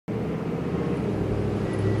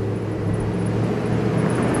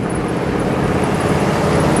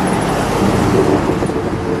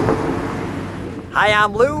Hi,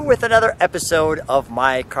 I'm Lou with another episode of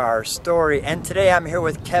My Car Story, and today I'm here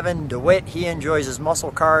with Kevin DeWitte. He enjoys his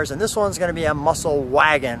muscle cars, and this one's going to be a muscle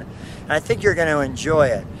wagon, and I think you're going to enjoy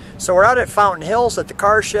it. So we're out at Fountain Hills at the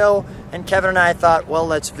car show, and Kevin and I thought, well,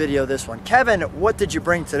 let's video this one. Kevin, what did you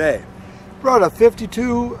bring today? Brought a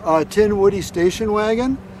 52 tin Woodie station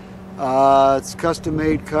wagon. It's a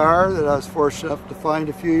custom-made car that I was fortunate enough to find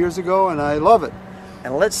a few years ago, and I love it.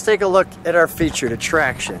 And let's take a look at our featured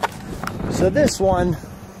attraction. So this one,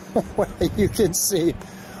 you can see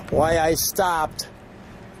why I stopped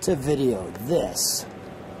to video this.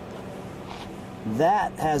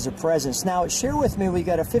 That has a presence. Now, share with me, we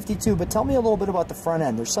got a 52, but tell me a little bit about the front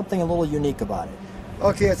end. There's something a little unique about it.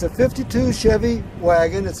 Okay, it's a 52 Chevy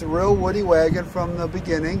wagon. It's a real Woodie wagon from the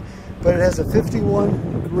beginning, but it has a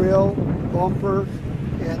 51 grill, bumper,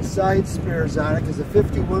 and side spares on it, because the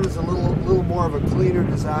 51 is a little more of a cleaner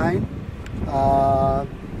design.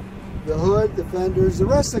 The hood, the fenders, the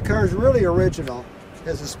rest of the car is really original. It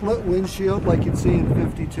has a split windshield like you'd see in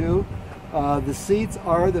 52. The seats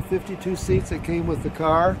are the 52 seats that came with the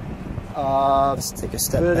car. Let's take a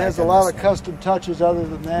step back. But it has a lot of custom touches other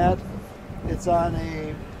than that. It's on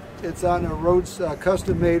a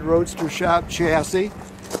custom-made Roadster shop chassis.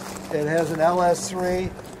 It has an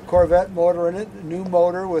LS3 Corvette motor in it, a new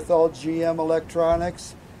motor with all GM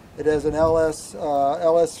electronics. It has an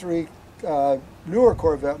LS3 newer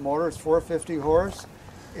Corvette motor. It's 450 horse,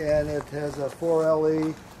 and it has a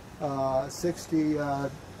 4LE 60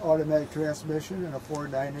 automatic transmission and a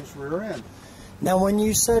 4.9-inch rear end. Now, when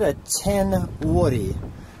you said a tin Woodie,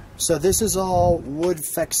 so this is all wood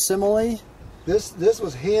facsimile? This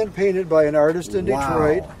was hand painted by an artist in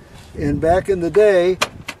Detroit. Wow. And back in the day,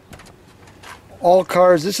 all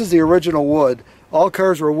cars, this is the original wood. All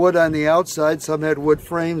cars were wood on the outside, some had wood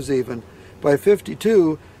frames even. By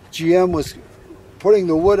 52, GM was putting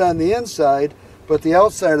the wood on the inside, but the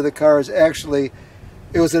outside of the car is actually,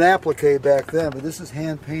 it was an applique back then, but this is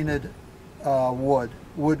hand painted wood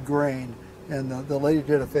grain, and the lady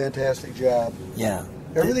did a fantastic job. Yeah.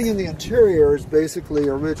 Everything in the interior is basically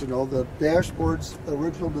original. The dashboard's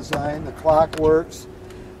original design, the clock works.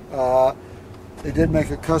 They did make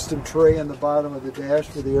a custom tray on the bottom of the dash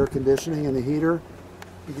for the air conditioning and the heater.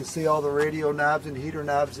 You can see all the radio knobs and heater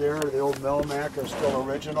knobs there. The old Melmac are still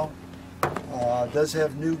original. It does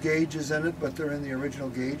have new gauges in it, but they're in the original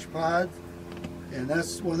gauge pod. And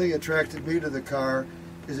that's one thing that attracted me to the car,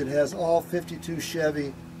 is it has all 52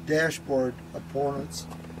 Chevy dashboard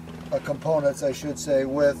components, I should say,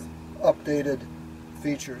 with updated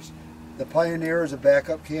features. The Pioneer is a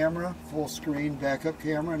backup camera, full screen backup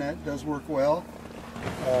camera, and that does work well.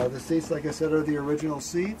 The seats, like I said, are the original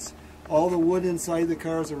seats. All the wood inside the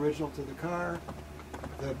car is original to the car.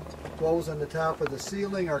 The bows on the top of the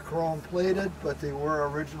ceiling are chrome plated, but they were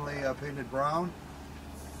originally painted brown.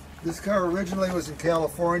 This car originally was in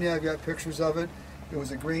California. I've got pictures of it. It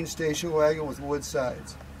was a green station wagon with wood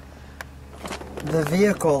sides. The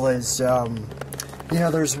vehicle is, you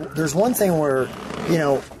know, there's one thing where, you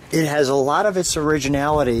know, it has a lot of its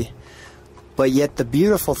originality, but yet the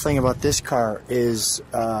beautiful thing about this car is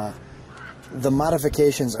the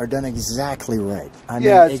modifications are done exactly right. I mean,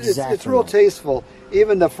 yeah, exactly it's real right. tasteful.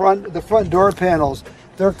 Even the front door panels,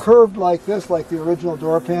 they're curved like this, like the original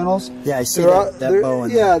door panels. Yeah, I see that bow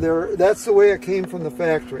in yeah, there. that's the way it came from the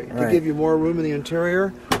factory, right, to give you more room in the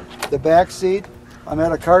interior. The back seat, I'm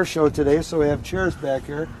at a car show today, so we have chairs back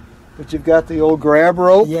here. But you've got the old grab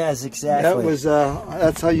rope. Yes, exactly. That was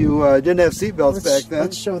that's how you didn't have seat belts back then.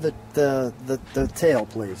 Let's show the tail,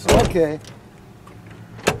 please. Okay.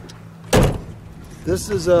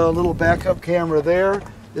 This is a little backup camera there.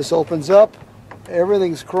 This opens up.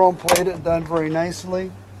 Everything's chrome plated and done very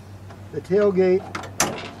nicely. The tailgate,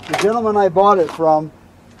 the gentleman I bought it from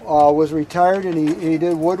was retired, and he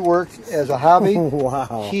did woodwork as a hobby.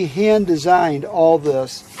 Wow. He hand designed all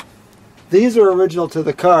this. These are original to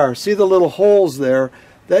the car. See the little holes there?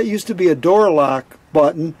 That used to be a door lock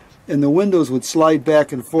button, and the windows would slide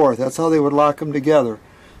back and forth. That's how they would lock them together.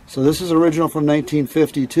 So this is original from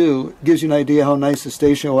 1952. It gives you an idea how nice the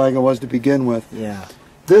station wagon was to begin with. Yeah.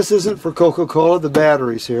 This isn't for Coca-Cola, the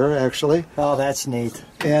batteries here, actually. Oh, that's neat.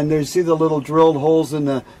 And you see the little drilled holes in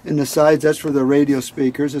the sides. That's for the radio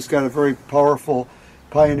speakers. It's got a very powerful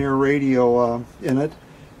Pioneer radio in it.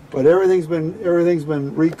 But everything's been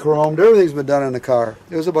re-chromed. Everything's been done in the car.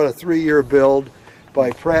 It was about a 3-year build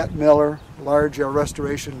by Pratt Miller, large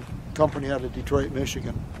restoration company out of Detroit,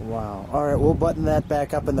 Michigan. Wow. All right, we'll button that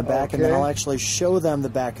back up in the back, and then I'll actually show them the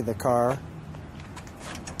back of the car.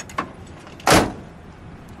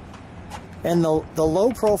 And the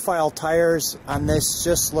low profile tires on this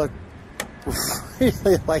just look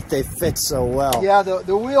really like they fit so well. Yeah,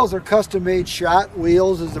 the wheels are custom made. Shot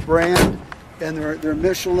Wheels is the brand, and they're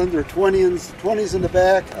Michelin. They're 20s in the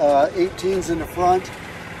back, 18s in the front,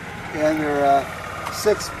 and they're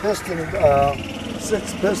six piston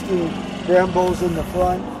Brembos in the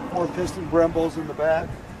front, 4 piston Brembos in the back.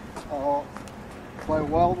 By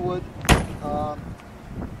Weldwood.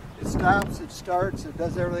 It stops, it starts, it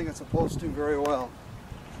does everything it's supposed to very well.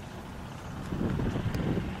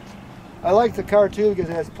 I like the car too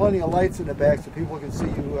because it has plenty of lights in the back so people can see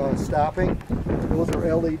you stopping. Those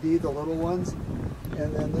are LED, the little ones.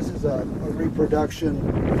 And then this is a reproduction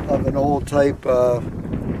of an old type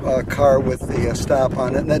car with the stop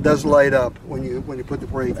on it, and that does light up when you put the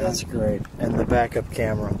brake on. That's great. And the backup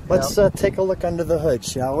camera. Let's take a look under the hood,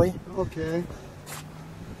 shall we? Okay.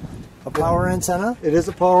 A power antenna? It is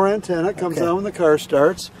a power antenna. It comes on when the car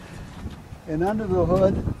starts. And under the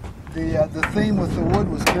hood, the theme with the wood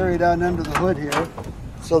was carried on under the hood here.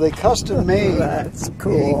 So they custom made That's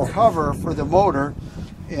cool. a cover for the motor.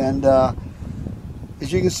 And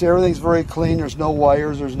as you can see, everything's very clean. There's no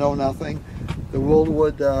wires, there's no nothing. The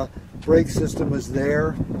Woodwood brake system is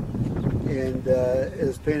there, and it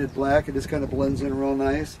is painted black. It just kind of blends in real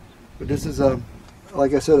nice. But this is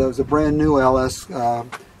like I said, it was a brand new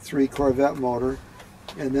LS3 Corvette motor,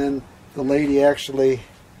 and then the lady actually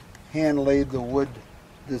hand laid the wood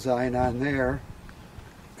design on there.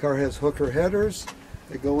 The car has hooker headers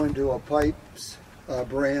that go into a pipes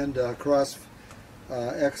brand cross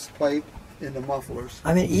X pipe in the mufflers.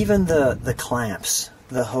 I mean, even the clamps,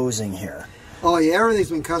 the hosing here. Oh yeah,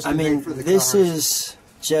 everything's been custom made for the this cars. is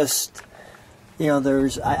just, you know,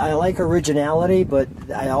 I like originality, but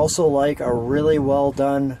I also like a really well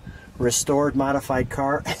done, restored, modified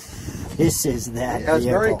car. This is that Yeah, it's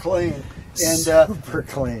vehicle. very clean. And super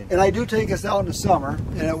clean. And I do take us out in the summer,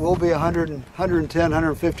 and it will be 110,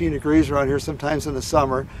 115 degrees around here sometimes in the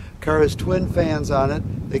summer. Car has twin fans on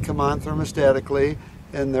it. They come on thermostatically,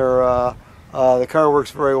 and they're the car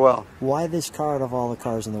works very well. Why this car out of all the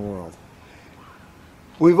cars in the world?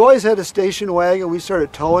 We've always had a station wagon. We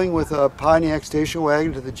started towing with a Pontiac station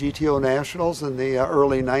wagon to the GTO Nationals in the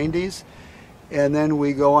early 90s. And then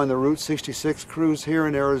we go on the Route 66 cruise here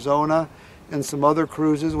in Arizona and some other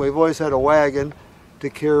cruises. We've always had a wagon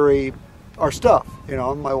to carry our stuff, you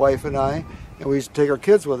know, my wife and I. And we used to take our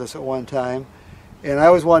kids with us at one time. And I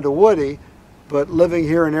always wanted a Woodie, but living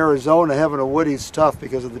here in Arizona, having a Woodie's tough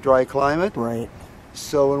because of the dry climate. Right.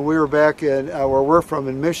 So when we were back in where we're from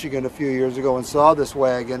in Michigan a few years ago and saw this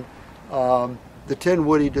wagon, the tin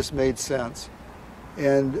Woodie just made sense.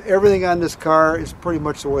 And everything on this car is pretty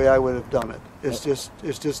much the way I would have done it. It's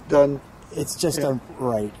just done. It's just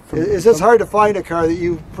right. It's just hard to find a car that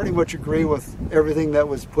you pretty much agree with everything that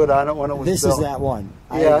was put on it when it was This built. is that one.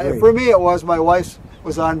 Yeah, and for me it was. My wife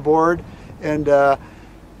was on board, and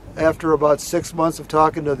after about 6 months of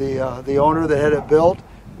talking to the owner that had it built,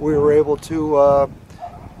 we were able to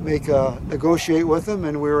negotiate with them,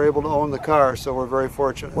 and we were able to own the car, so we're very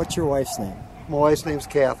fortunate. What's your wife's name? My wife's name's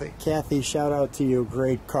Kathy. Kathy, shout out to you.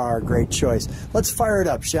 Great car, great choice. Let's fire it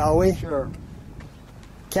up, shall we? Sure.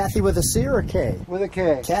 Kathy with a C or a K? With a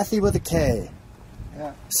K. Kathy with a K.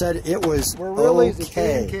 Yeah. Said it was We're real easy,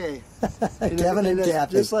 okay. K and K. Kevin and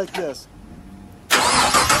Kathy. Just like this.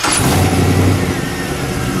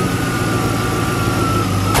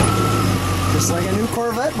 Just like a new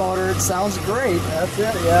Corvette motor, it sounds great. That's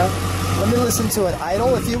it, yeah. Let me listen to it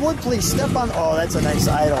idle. If you would please step on, oh, that's a nice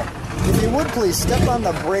idle. If you would please step on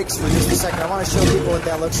the brakes for just a second. I want to show people what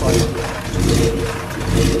that looks like.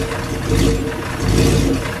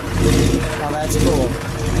 Oh, that's cool.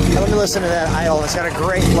 Now let me listen to that idle. It's got a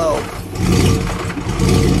great low.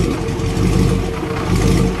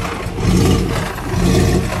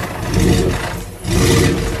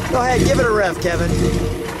 Go ahead, give it a rev, Kevin.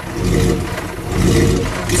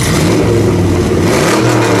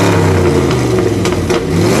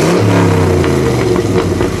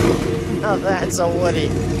 Now that's a Woodie. You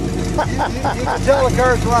can tell the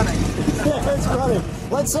car's running. Yeah, it's running.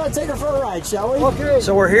 Let's take her for a ride, shall we? Okay.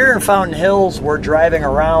 So we're here in Fountain Hills. We're driving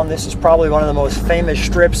around. This is probably one of the most famous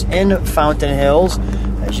strips in Fountain Hills.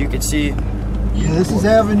 As you can see. Yeah, this is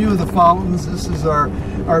Avenue of the Fountains. This is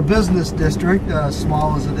our business district,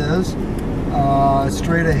 small as it is.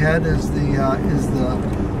 Straight ahead is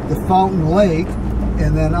the Fountain Lake,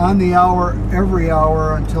 and then on the hour, every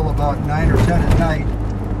hour until about 9 or 10 at night,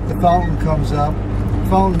 the fountain comes up.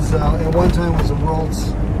 Fountains at one time was the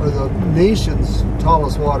world's or the nation's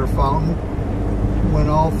tallest water fountain. When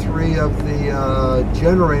all three of the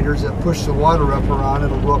generators that push the water up are on,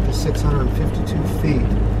 it'll go up to 652 feet.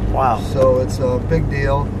 Wow. So it's a big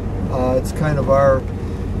deal. It's kind of our,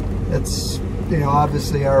 it's you know,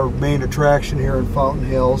 obviously our main attraction here in Fountain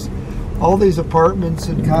Hills. All these apartments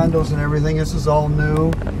and condos and everything, this is all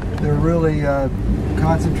new. They're really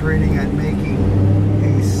concentrating on making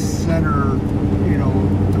a center, you know,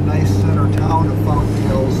 a nice center town of Fountain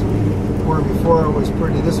Hills, where before it was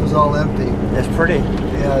pretty, this was all empty. It's pretty.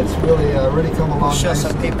 Yeah, it's really really come along Show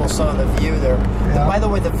nicely. some people some of the view there. Yeah. By the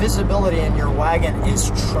way, the visibility in your wagon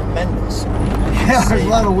is tremendous. Yeah, there's a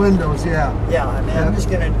lot of windows, yeah. Yeah, I mean, I'm just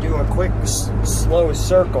going to do a quick, slow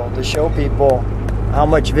circle to show people how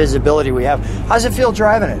much visibility we have. How's it feel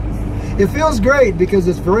driving it? It feels great because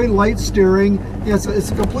it's very light steering. Yeah,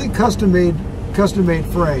 it's a complete custom-made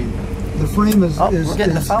frame. The frame is... we're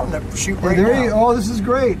getting the fountain to shoot right there now. Oh, this is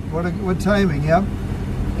great. What timing, yep.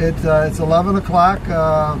 It's 11 o'clock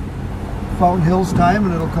Fountain Hills time,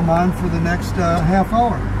 and it'll come on for the next half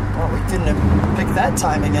hour. Well, we couldn't have picked that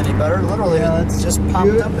timing any better. Literally, it's just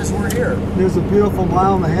popped up as we're here. There's a beautiful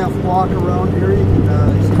 1.5 mile walk around here. You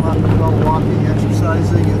can see a lot of people walking,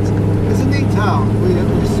 exercising. It's a neat town. We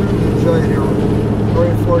certainly enjoy it here. We're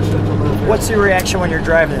very fortunate to live here. What's the reaction when you're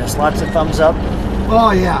driving this? Lots of thumbs up?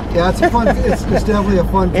 Oh yeah, it's a fun. it's definitely a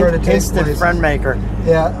fun car to take Instant places. friend maker.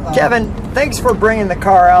 Yeah. Kevin, thanks for bringing the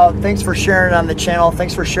car out. Thanks for sharing it on the channel.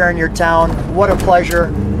 Thanks for sharing your town. What a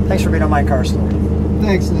pleasure. Thanks for being on My Car Story.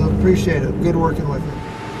 Thanks, Lou. Appreciate it. Good working with you.